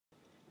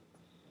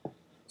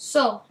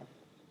So,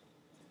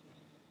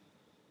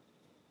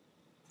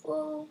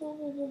 whoa, whoa,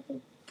 whoa, whoa,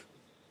 whoa.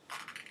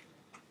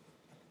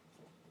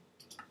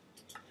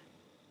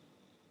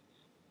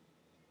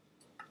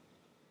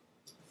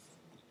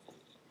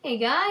 Hey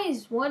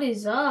guys, what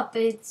is up?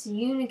 It's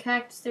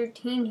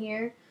Unicactus13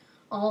 here,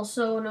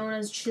 also known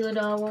as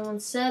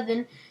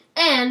Chilladog117,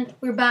 and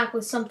we're back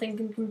with something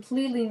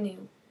completely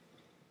new.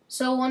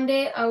 So one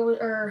day I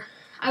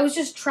was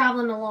just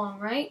traveling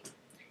along, right?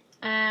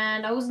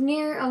 And I was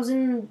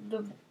in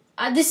the,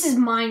 this is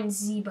Minez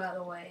Z, by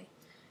the way.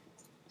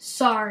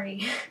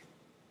 Sorry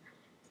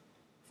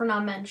for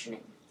not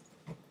mentioning.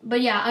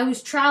 But yeah, I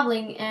was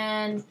traveling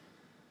and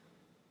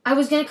I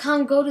was going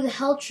to go to the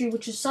Hell Tree,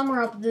 which is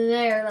somewhere up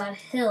there, that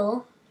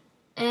hill,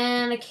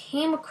 and I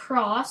came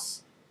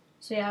across,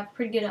 so yeah, I have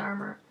pretty good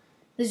armor,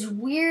 this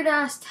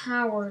weird-ass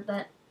tower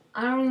that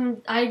I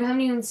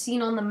haven't even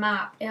seen on the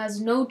map. It has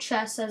no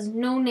chest, has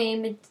no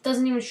name, it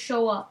doesn't even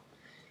show up,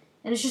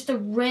 and it's just a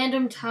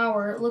random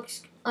tower. It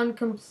looks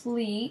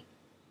incomplete,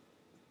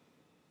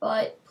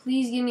 but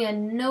please give me a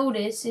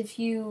notice if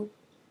you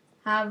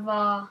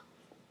have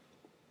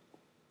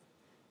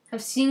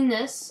seen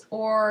this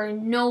or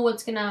know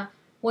what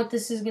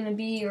this is gonna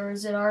be, or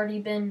has it already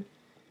been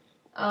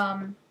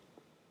done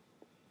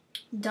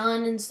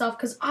and stuff,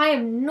 because I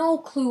have no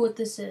clue what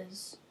this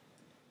is.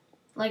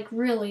 Like,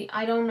 really,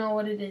 I don't know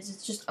what it is.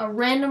 It's just a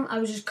random, I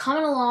was just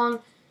coming along,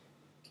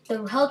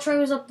 the Hell Tree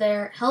was up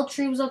there,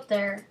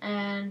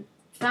 and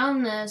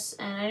found this,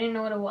 and I didn't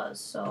know what it was,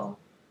 so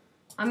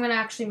I'm gonna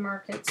actually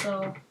mark it.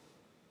 So,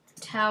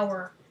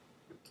 tower,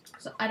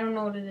 so I don't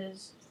know what it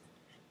is.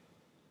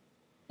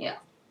 Yeah.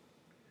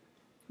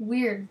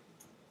 Weird.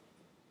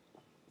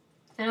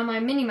 And on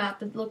my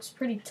mini-map, it looks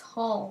pretty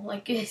tall.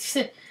 Like, it's,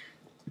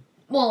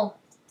 well,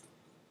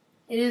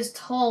 it is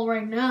tall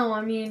right now.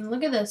 I mean,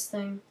 look at this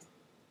thing.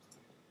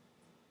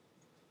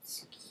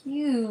 It's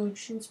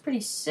huge. It's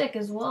pretty sick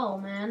as well,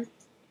 man.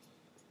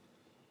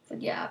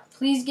 But yeah,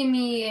 please give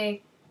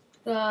me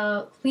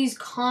a, please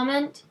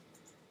comment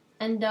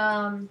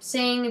and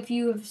saying if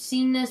you have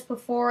seen this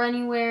before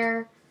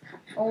anywhere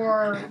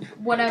or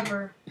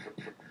whatever.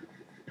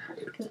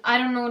 Because I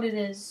don't know what it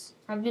is.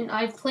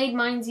 I've played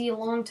Minez Z a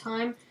long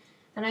time,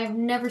 and I've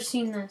never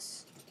seen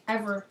this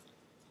ever.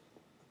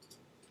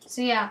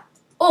 So yeah.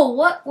 Oh,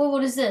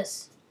 what is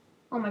this?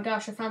 Oh my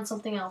gosh, I found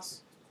something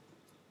else.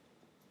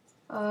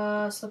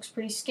 This looks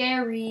pretty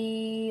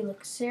scary.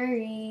 Looks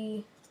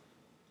scary.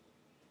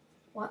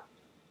 What?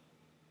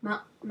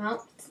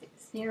 Mount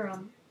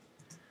Therum.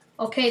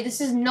 Okay, this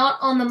is not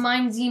on the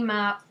Minez Z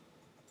map.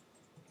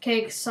 Okay,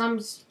 because I'm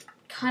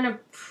kind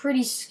of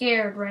pretty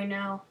scared right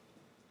now.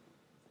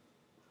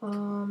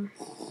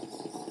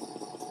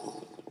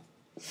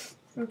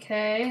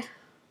 Okay.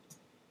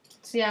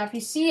 So yeah, if you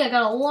see, I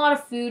got a lot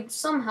of food,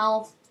 some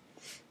health,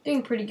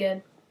 doing pretty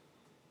good.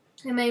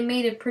 And I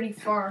made it pretty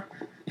far.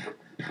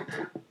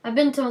 I've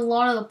been to a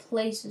lot of the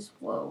places.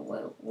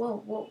 Whoa,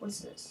 what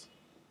was this?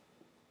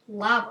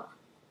 Lava.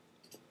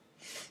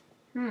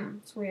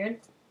 It's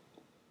weird.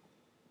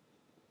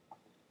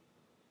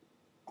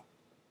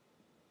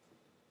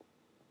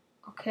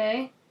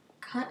 Okay.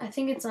 I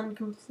think it's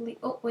incomplete.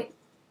 Oh, wait.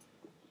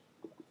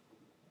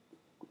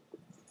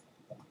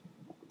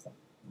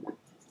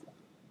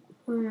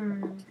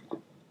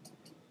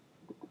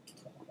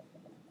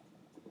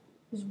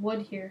 There's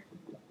wood here.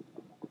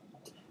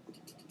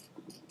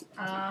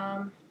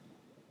 I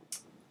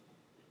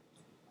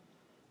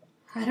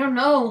don't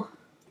know.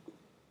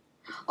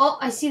 Oh,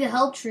 I see the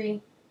Hell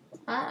Tree.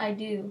 I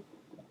do.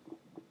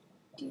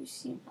 Do you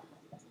see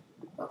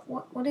that?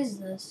 What is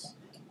this?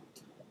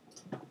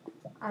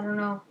 I don't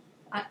know.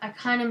 I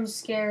kind of am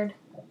scared.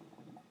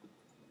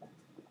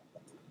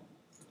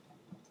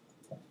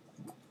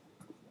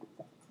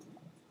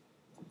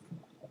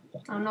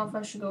 I don't know if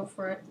I should go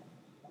for it.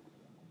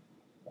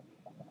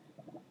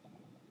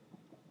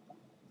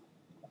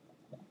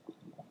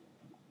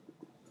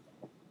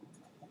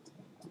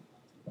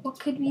 What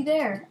could be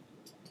there?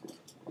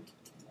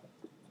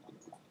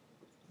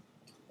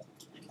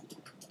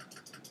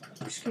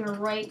 I'm just gonna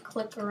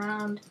right-click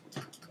around.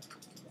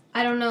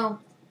 I don't know.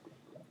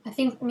 I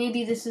think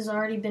maybe this has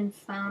already been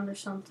found or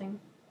something.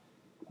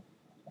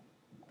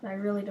 But I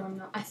really don't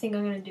know. I think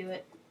I'm gonna do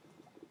it.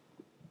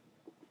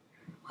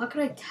 How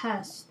could I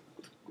test?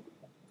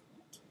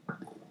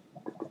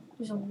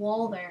 There's a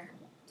wall there.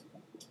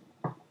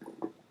 I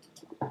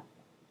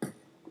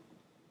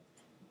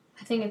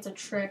think it's a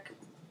trick.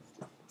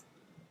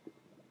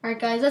 Alright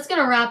guys, that's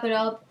gonna wrap it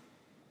up.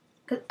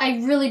 Cause I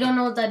really don't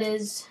know what that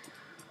is.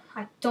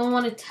 I don't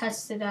want to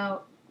test it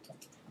out.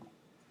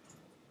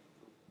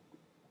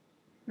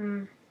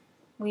 Well,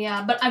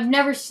 yeah, but I've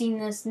never seen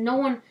this.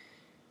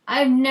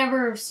 I've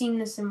never seen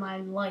this in my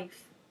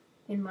life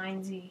in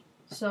Minez Z.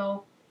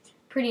 So,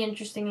 pretty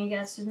interesting, I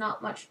guess. There's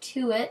not much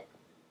to it.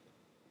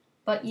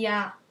 But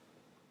yeah.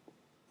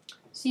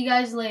 See you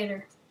guys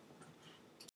later.